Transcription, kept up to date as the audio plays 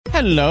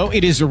Hello,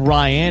 it is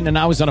Ryan, and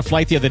I was on a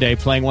flight the other day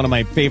playing one of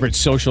my favorite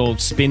social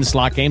spin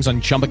slot games on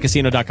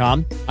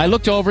ChumbaCasino.com. I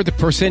looked over at the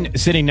person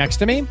sitting next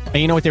to me, and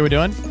you know what they were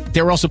doing?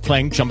 They were also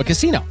playing Chumba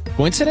Casino.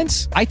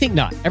 Coincidence? I think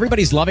not.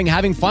 Everybody's loving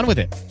having fun with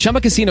it.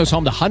 Chumba Casino is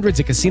home to hundreds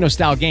of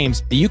casino-style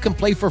games that you can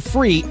play for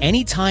free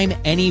anytime,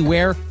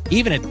 anywhere,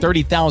 even at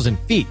 30,000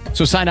 feet.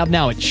 So sign up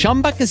now at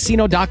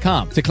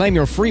ChumbaCasino.com to claim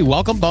your free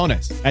welcome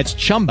bonus. That's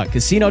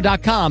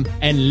ChumbaCasino.com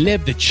and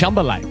live the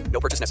Chumba life.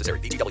 No purchase necessary.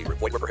 VGW.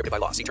 Void where prohibited by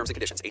law. See terms and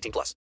conditions. 18+.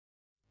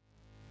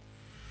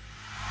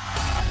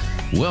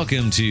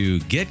 Welcome to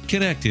Get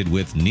Connected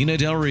with Nina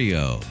Del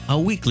Rio, a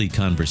weekly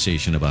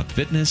conversation about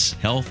fitness,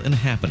 health, and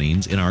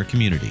happenings in our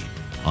community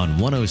on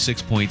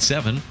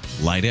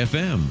 106.7 Light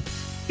FM.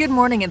 Good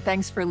morning, and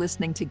thanks for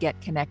listening to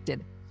Get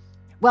Connected.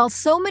 While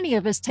so many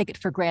of us take it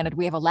for granted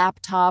we have a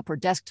laptop or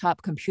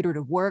desktop computer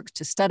to work,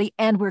 to study,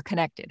 and we're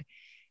connected,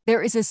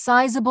 there is a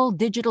sizable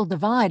digital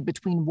divide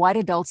between white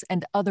adults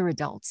and other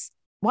adults.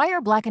 Why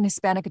are Black and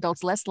Hispanic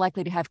adults less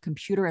likely to have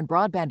computer and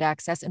broadband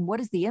access, and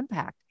what is the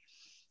impact?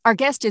 Our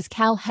guest is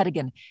Cal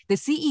Hedigan, the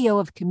CEO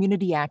of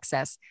Community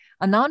Access,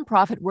 a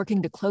nonprofit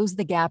working to close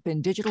the gap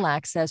in digital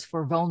access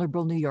for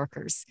vulnerable New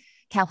Yorkers.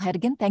 Cal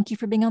Hedigan, thank you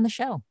for being on the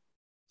show.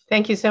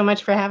 Thank you so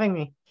much for having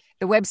me.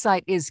 The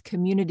website is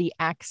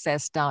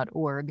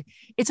communityaccess.org.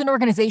 It's an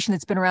organization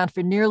that's been around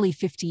for nearly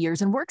 50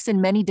 years and works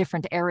in many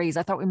different areas.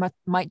 I thought we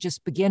might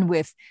just begin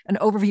with an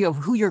overview of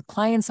who your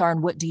clients are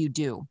and what do you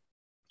do.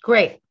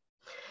 Great.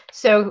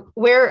 So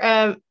we're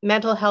a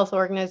mental health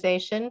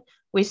organization.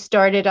 We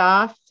started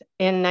off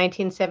in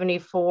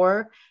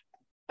 1974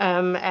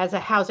 as a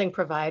housing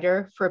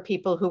provider for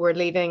people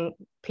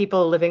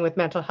living with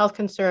mental health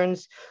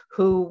concerns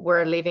who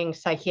were leaving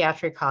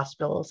psychiatric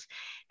hospitals.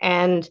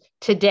 And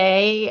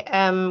today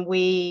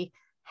we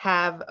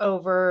have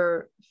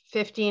over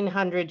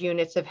 1,500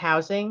 units of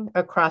housing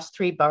across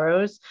 3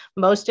 boroughs.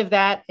 Most of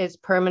that is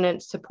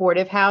permanent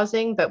supportive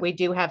housing, but we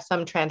do have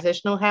some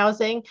transitional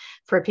housing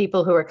for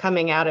people who are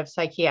coming out of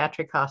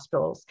psychiatric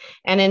hospitals.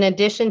 And in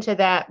addition to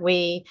that,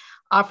 we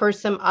offer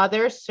some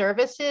other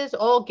services,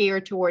 all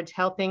geared towards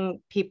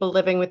helping people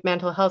living with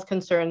mental health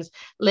concerns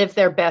live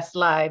their best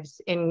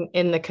lives in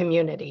the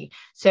community.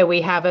 So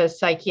we have a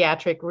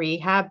psychiatric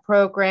rehab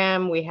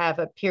program. We have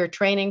a peer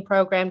training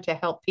program to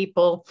help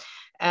people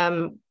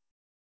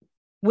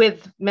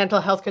with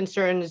mental health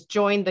concerns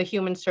join the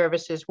human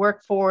services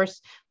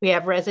workforce. We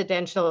have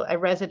a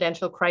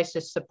residential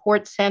crisis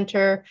support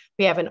center.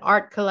 We have an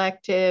art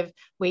collective.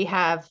 We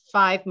have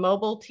 5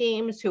 mobile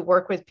teams who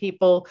work with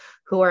people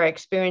who are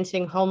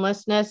experiencing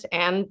homelessness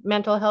and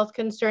mental health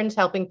concerns,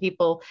 helping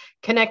people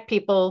connect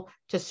people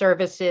to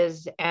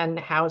services and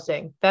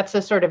housing. That's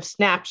a sort of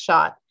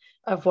snapshot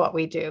of what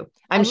we do.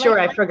 I'm sure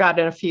I've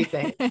forgotten a few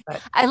things.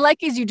 But. I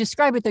like as you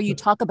describe it, though, you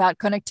talk about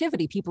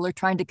connectivity. People are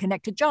trying to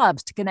connect to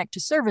jobs, to connect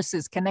to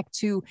services, connect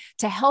to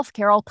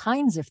healthcare, all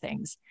kinds of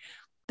things.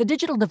 The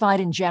digital divide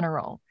in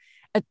general.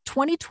 A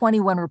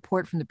 2021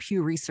 report from the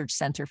Pew Research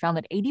Center found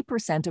that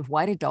 80% of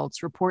white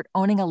adults report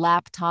owning a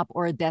laptop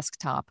or a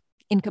desktop,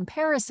 in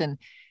comparison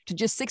to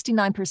just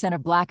 69%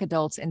 of Black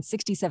adults and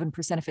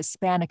 67% of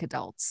Hispanic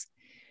adults.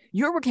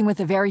 You're working with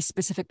a very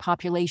specific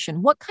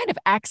population. What kind of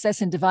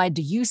access and divide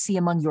do you see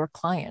among your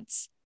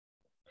clients?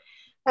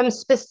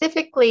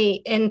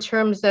 Specifically in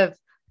terms of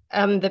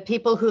the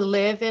people who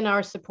live in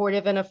our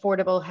supportive and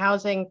affordable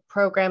housing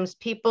programs,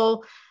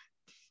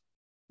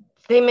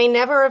 they may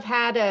never have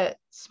had a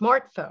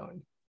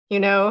smartphone,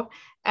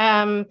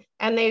 and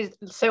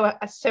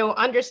so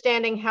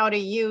understanding how to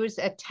use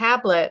a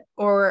tablet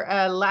or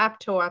a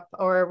laptop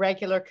or a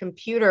regular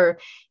computer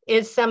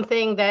is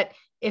something that,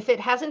 if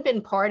it hasn't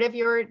been part of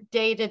your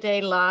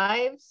day-to-day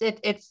lives,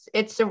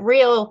 it's a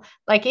real,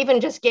 like, even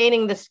just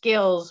gaining the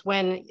skills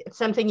when it's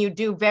something you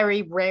do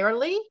very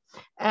rarely,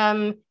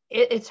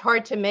 it's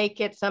hard to make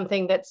it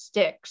something that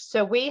sticks.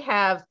 So we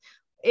have,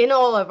 in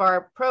all of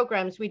our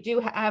programs, we do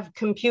have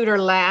computer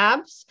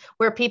labs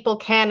where people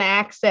can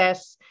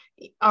access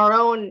our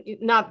own,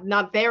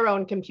 not their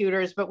own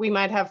computers, but we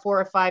might have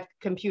 4 or 5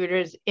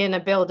 computers in a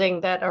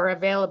building that are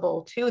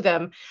available to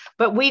them.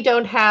 But we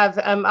don't have,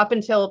 up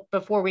until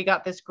before we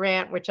got this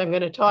grant, which I'm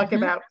going to talk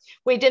about,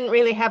 we didn't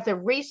really have the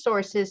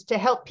resources to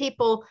help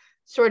people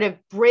sort of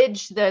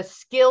bridge the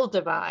skill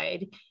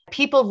divide.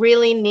 People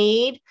really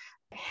need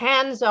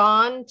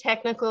hands-on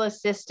technical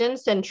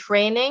assistance and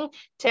training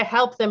to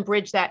help them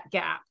bridge that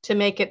gap, to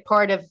make it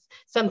part of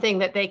something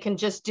that they can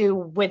just do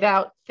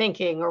without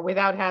thinking or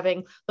without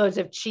having loads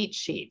of cheat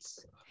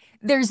sheets.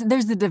 There's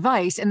the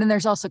device, and then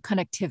there's also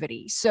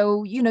connectivity.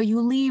 So, you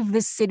leave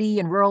the city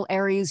and rural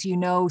areas,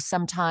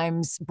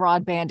 sometimes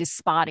broadband is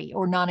spotty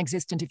or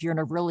non-existent if you're in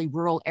a really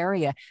rural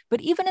area.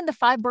 But even in the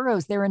 5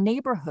 boroughs, there are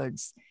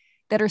neighborhoods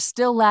that are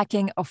still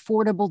lacking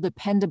affordable,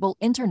 dependable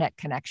internet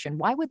connection.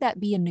 Why would that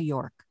be in New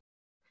York?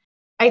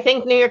 I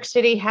think New York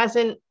City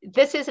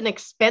this is an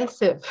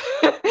expensive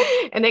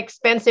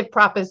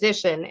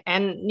proposition.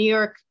 And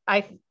New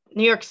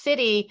York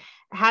City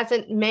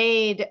hasn't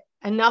made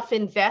enough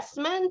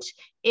investment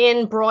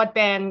in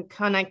broadband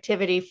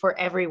connectivity for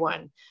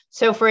everyone.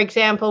 So, for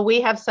example,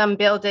 we have some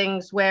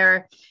buildings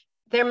where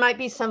there might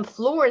be some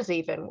floors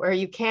even where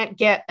you can't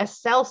get a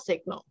cell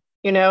signal.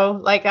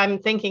 Like I'm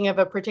thinking of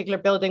a particular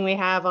building we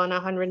have on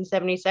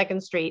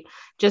 172nd Street,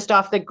 just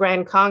off the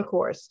Grand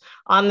Concourse.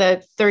 On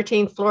the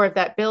 13th floor of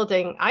that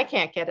building, I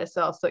can't get a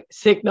cell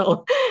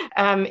signal.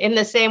 In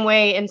the same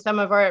way, in some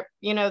of our,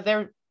 there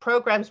are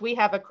programs we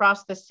have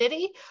across the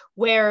city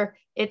where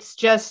it's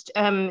just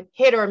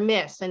hit or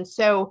miss. And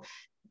so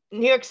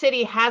New York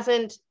City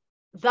hasn't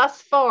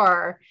thus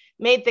far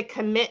made the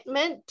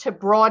commitment to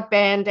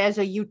broadband as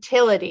a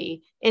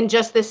utility in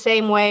just the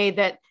same way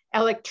that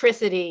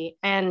electricity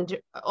and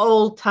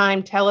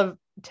old-time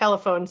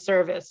telephone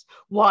service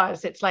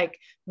was. It's like,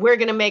 we're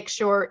going to make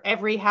sure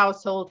every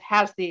household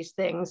has these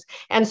things.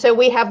 And so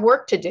we have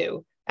work to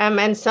do.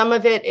 And some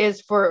of it is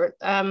for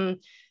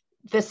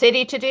the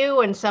city to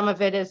do, and some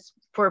of it is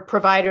for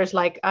providers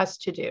like us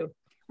to do.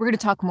 We're going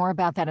to talk more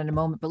about that in a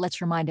moment, but let's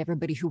remind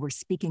everybody who we're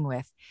speaking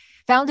with.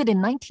 Founded in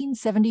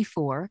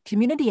 1974,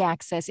 Community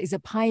Access is a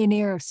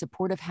pioneer of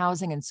supportive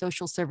housing and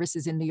social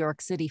services in New York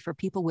City for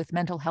people with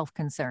mental health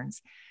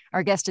concerns.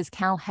 Our guest is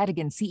Cal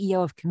Hedigan,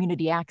 CEO of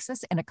Community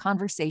Access, in a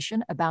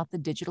conversation about the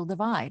digital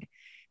divide.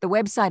 The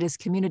website is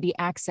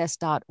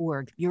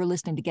communityaccess.org. You're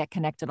listening to Get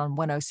Connected on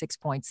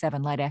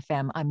 106.7 Light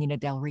FM. I'm Nina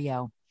Del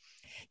Rio.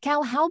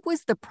 Cal, how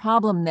was the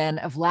problem then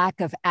of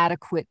lack of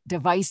adequate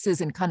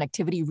devices and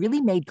connectivity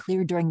really made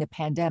clear during the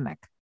pandemic?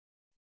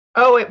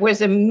 Oh, it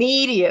was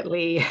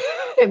immediately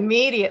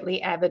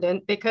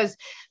evident because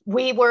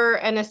we were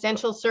an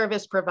essential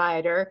service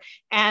provider,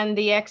 and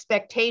the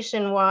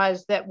expectation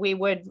was that we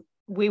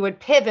would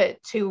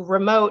pivot to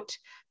remote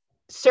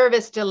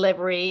service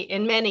delivery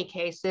in many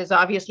cases.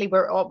 Obviously,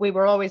 we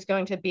were always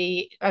going to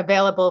be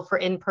available for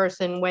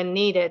in-person when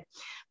needed.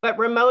 But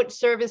remote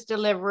service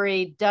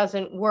delivery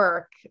doesn't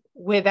work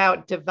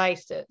without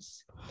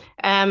devices.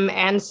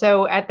 And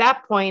so at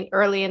that point,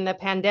 early in the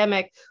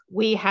pandemic,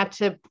 we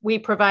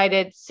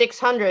provided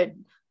 600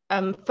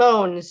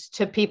 phones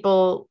to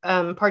people,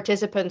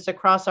 participants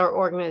across our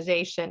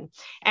organization.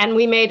 And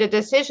we made a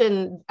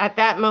decision at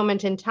that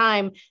moment in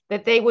time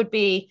that they would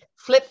be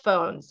flip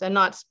phones and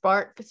not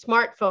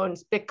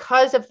smartphones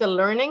because of the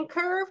learning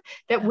curve,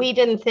 that we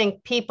didn't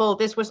think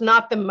this was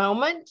not the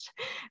moment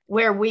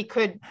where we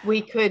could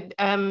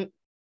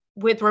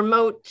with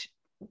remote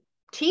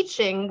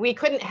teaching, we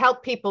couldn't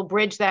help people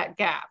bridge that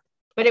gap.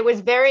 But it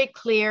was very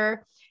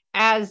clear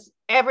as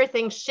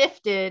everything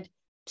shifted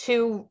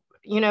to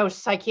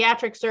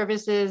psychiatric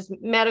services,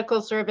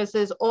 medical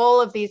services,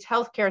 all of these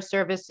healthcare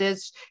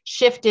services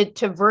shifted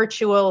to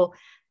virtual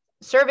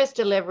service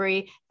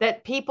delivery,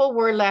 that people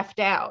were left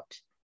out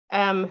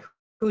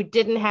who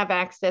didn't have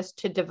access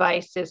to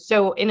devices.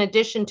 So in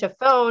addition to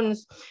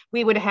phones,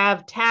 we would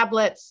have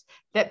tablets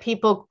that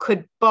people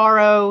could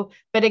borrow.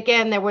 But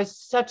again, there was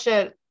such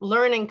a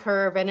learning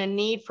curve and a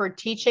need for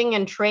teaching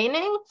and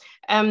training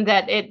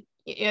that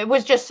it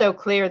was just so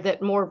clear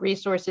that more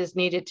resources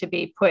needed to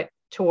be put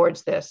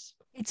towards this.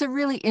 It's a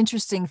really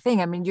interesting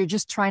thing. I mean, you're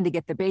just trying to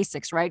get the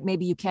basics, right?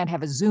 Maybe you can't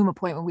have a Zoom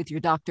appointment with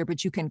your doctor,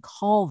 but you can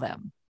call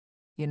them,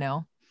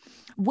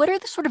 What are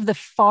the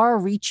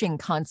far-reaching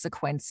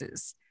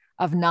consequences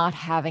of not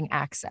having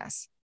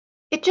access?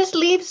 It just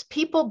leaves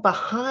people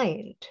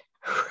behind,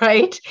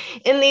 right?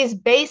 In these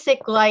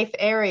basic life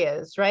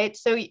areas, right?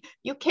 So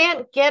you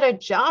can't get a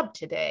job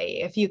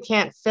today if you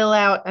can't fill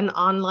out an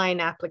online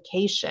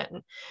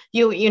application.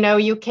 You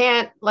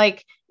can't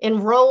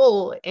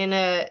enroll in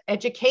an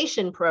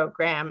education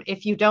program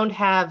if you don't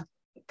have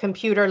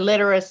computer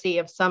literacy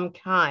of some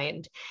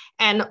kind.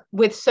 And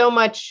with so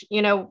much,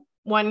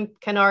 one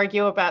can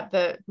argue about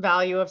the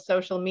value of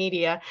social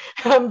media,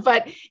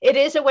 but it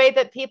is a way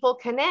that people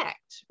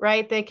connect,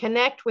 right? They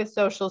connect with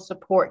social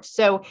support.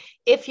 So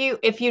if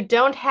you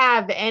don't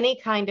have any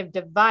kind of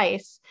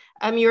device,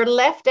 you're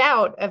left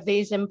out of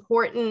these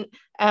important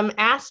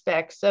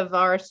aspects of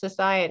our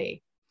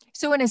society.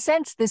 So in a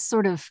sense, this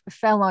sort of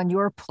fell on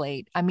your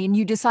plate. I mean,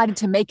 you decided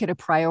to make it a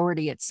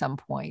priority at some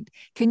point.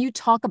 Can you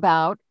talk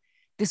about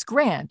this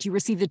grant? You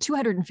received a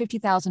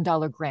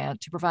 $250,000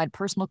 grant to provide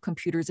personal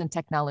computers and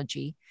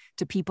technology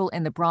to people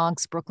in the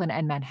Bronx, Brooklyn,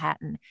 and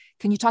Manhattan.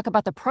 Can you talk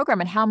about the program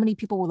and how many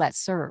people will that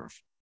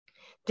serve?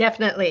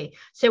 Definitely.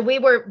 So we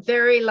were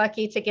very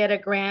lucky to get a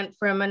grant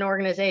from an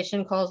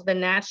organization called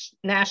the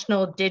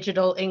National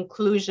Digital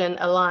Inclusion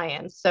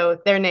Alliance. So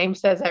their name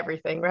says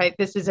everything, right?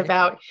 This is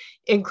about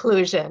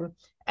inclusion.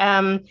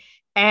 And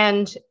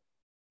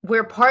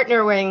we're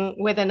partnering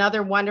with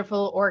another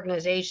wonderful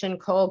organization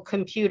called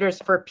Computers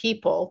for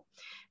People.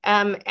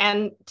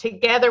 And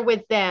together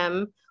with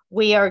them,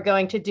 we are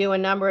going to do a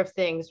number of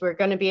things. We're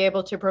going to be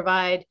able to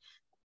provide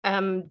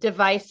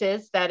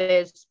devices, that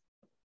is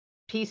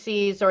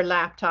PCs or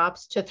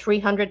laptops, to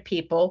 300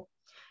 people.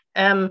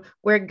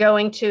 We're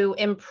going to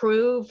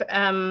improve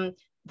the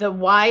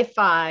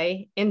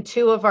Wi-Fi in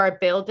 2 of our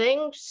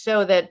buildings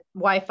so that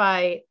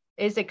Wi-Fi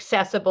is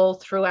accessible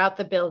throughout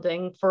the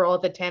building for all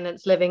the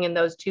tenants living in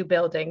those two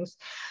buildings.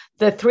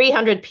 The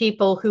 300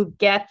 people who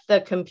get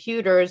the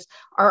computers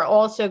are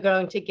also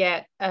going to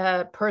get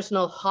a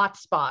personal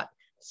hotspot.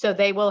 So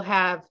they will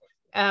have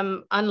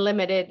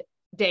unlimited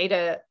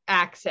data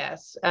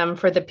access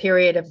for the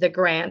period of the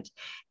grant.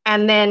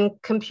 And then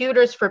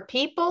Computers for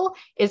People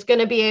is going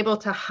to be able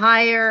to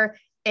hire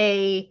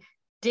a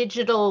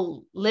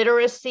digital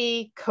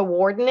literacy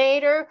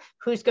coordinator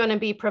who's going to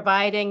be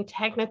providing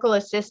technical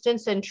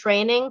assistance and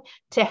training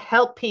to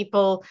help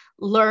people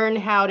learn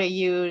how to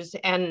use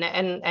and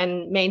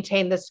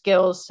maintain the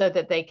skills so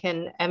that they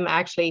can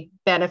actually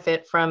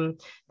benefit from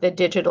the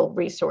digital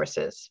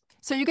resources.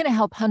 So you're going to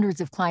help hundreds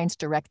of clients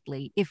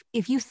directly.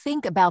 If you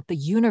think about the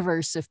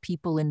universe of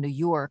people in New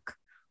York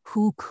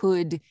who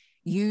could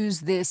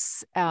use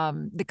this,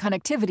 the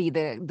connectivity,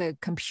 the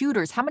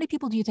computers, how many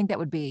people do you think that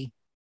would be?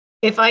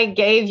 If I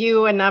gave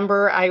you a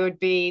number, I would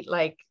be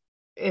like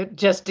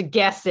just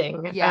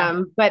guessing.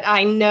 Yeah. But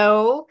I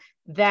know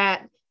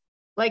that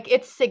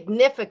it's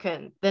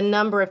significant, the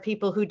number of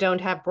people who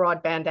don't have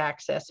broadband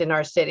access in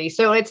our city.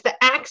 So it's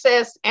the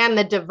access and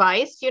the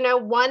device,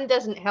 one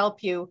doesn't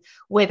help you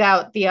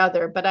without the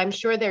other, but I'm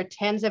sure there are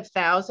tens of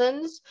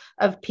thousands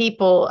of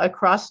people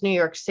across New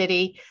York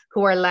City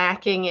who are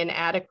lacking in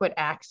adequate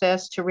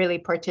access to really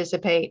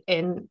participate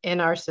in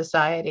our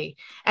society.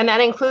 And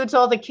that includes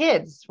all the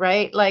kids,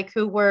 right?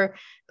 Who were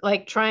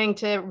trying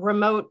to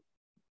remote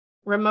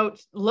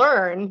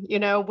learn,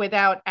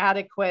 without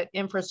adequate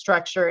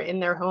infrastructure in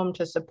their home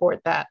to support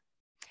that.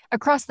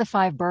 Across the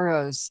 5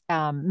 boroughs,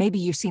 maybe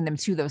you've seen them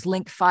too, those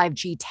Link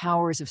 5G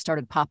towers have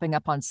started popping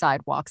up on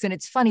sidewalks. And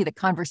it's funny, the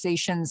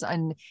conversations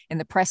in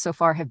the press so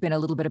far have been a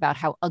little bit about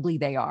how ugly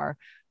they are,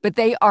 but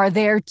they are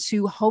there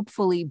to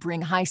hopefully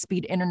bring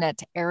high-speed internet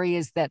to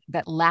areas that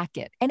lack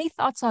it. Any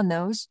thoughts on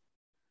those?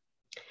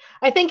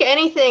 I think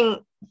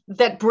anything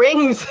that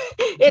brings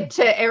it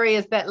to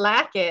areas that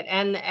lack it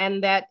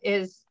and that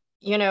is,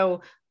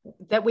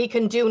 that we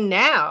can do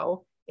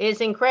now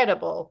is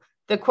incredible.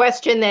 The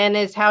question then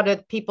is, how do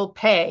people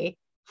pay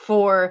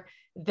for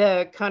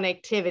the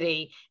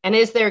connectivity? And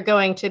is there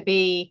going to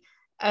be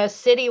a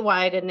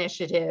citywide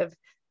initiative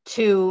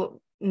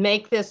to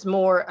make this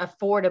more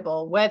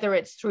affordable, whether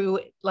it's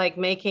through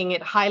making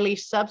it highly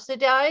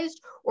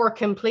subsidized or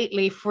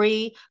completely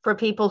free for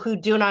people who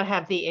do not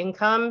have the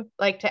income,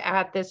 to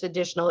add this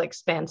additional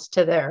expense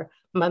to their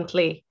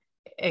monthly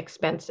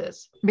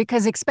expenses?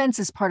 Because expense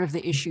is part of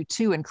the issue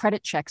too, and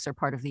credit checks are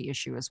part of the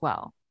issue as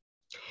well.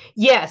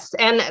 Yes.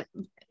 And,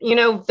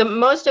 the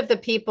most of the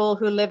people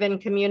who live in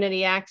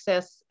community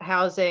access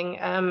housing,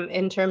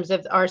 in terms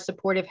of our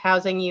supportive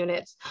housing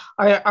units,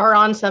 are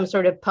on some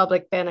sort of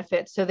public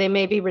benefit. So they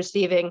may be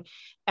receiving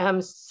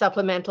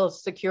supplemental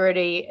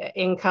security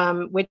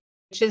income, which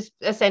is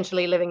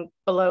essentially living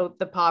below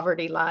the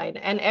poverty line.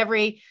 And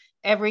every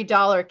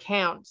dollar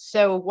counts.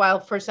 So while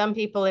for some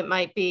people it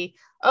might be,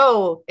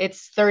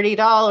 it's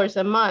 $30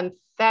 a month,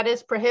 that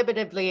is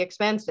prohibitively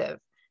expensive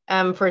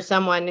for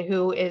someone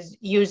who is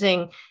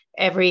using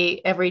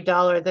every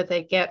dollar that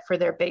they get for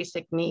their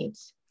basic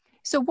needs.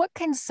 So what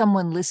can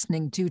someone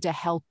listening do to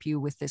help you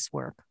with this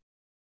work?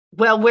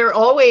 Well, we're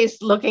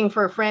always looking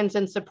for friends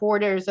and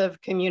supporters of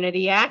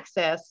community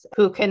access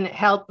who can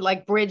help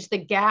bridge the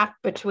gap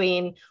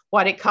between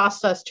what it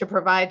costs us to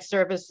provide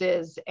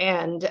services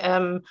and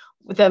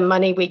the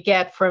money we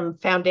get from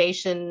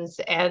foundations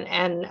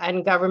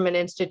and government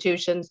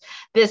institutions.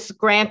 This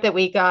grant that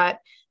we got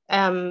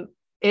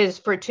is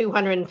for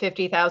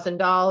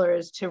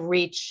 $250,000 to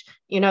reach,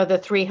 the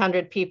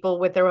 300 people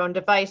with their own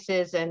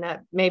devices and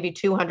maybe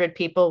 200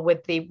 people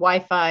with the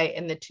Wi-Fi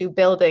in the 2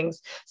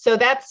 buildings. So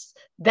that's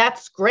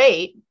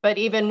great. But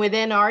even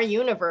within our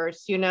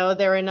universe,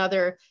 there are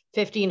another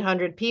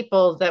 1,500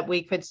 people that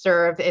we could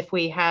serve if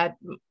we had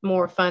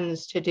more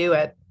funds to do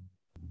it.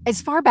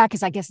 As far back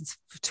as I guess it's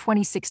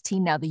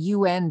 2016 now, the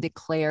UN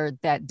declared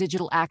that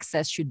digital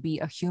access should be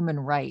a human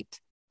right.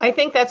 I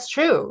think that's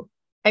true.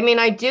 I mean,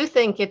 I do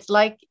think it's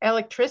like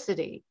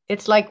electricity.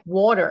 It's like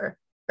water,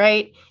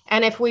 right?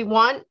 And if we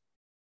want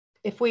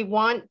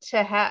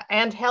to have,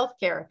 and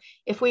healthcare,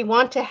 if we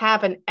want to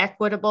have an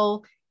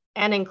equitable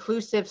and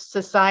inclusive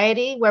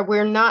society where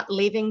we're not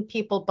leaving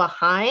people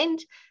behind,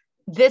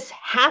 this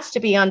has to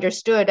be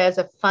understood as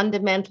a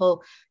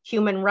fundamental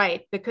human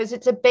right, because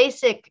it's a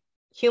basic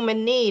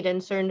human need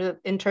in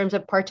terms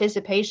of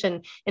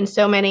participation in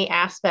so many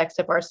aspects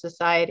of our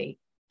society.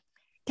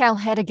 Cal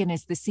Hedigan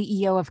is the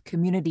CEO of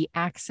Community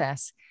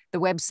Access. The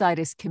website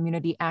is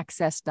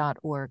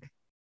communityaccess.org.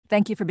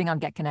 Thank you for being on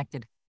Get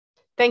Connected.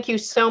 Thank you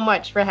so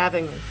much for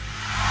having me.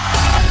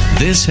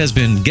 This has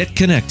been Get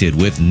Connected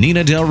with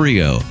Nina Del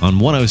Rio on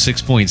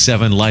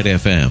 106.7 Light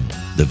FM.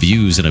 The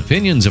views and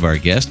opinions of our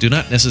guests do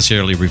not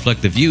necessarily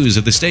reflect the views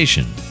of the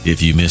station.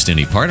 If you missed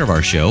any part of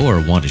our show or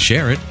want to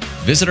share it,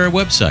 visit our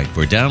website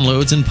for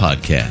downloads and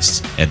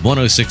podcasts at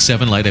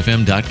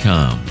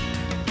 1067lightfm.com.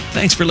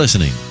 Thanks for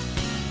listening.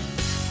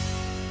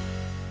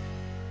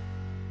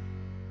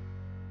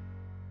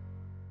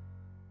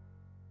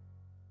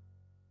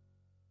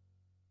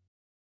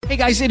 Hey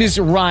guys, it is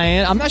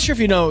Ryan. I'm not sure if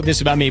you know this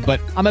about me, but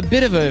I'm a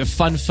bit of a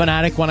fun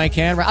fanatic when I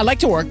can. I like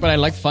to work, but I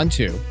like fun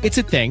too. It's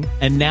a thing.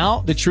 And now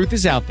the truth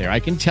is out there. I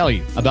can tell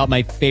you about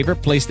my favorite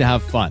place to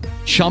have fun.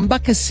 Chumba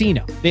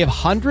Casino. They have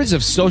hundreds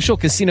of social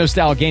casino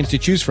style games to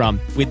choose from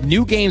with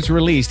new games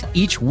released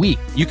each week.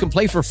 You can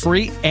play for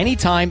free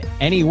anytime,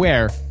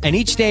 anywhere. And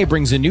each day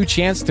brings a new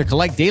chance to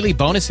collect daily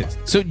bonuses.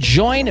 So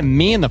join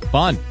me in the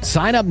fun.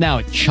 Sign up now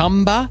at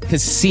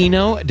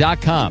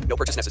ChumbaCasino.com. No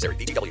purchase necessary.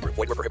 VGW Group.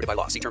 Void where prohibited by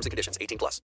law. See terms and conditions. 18+.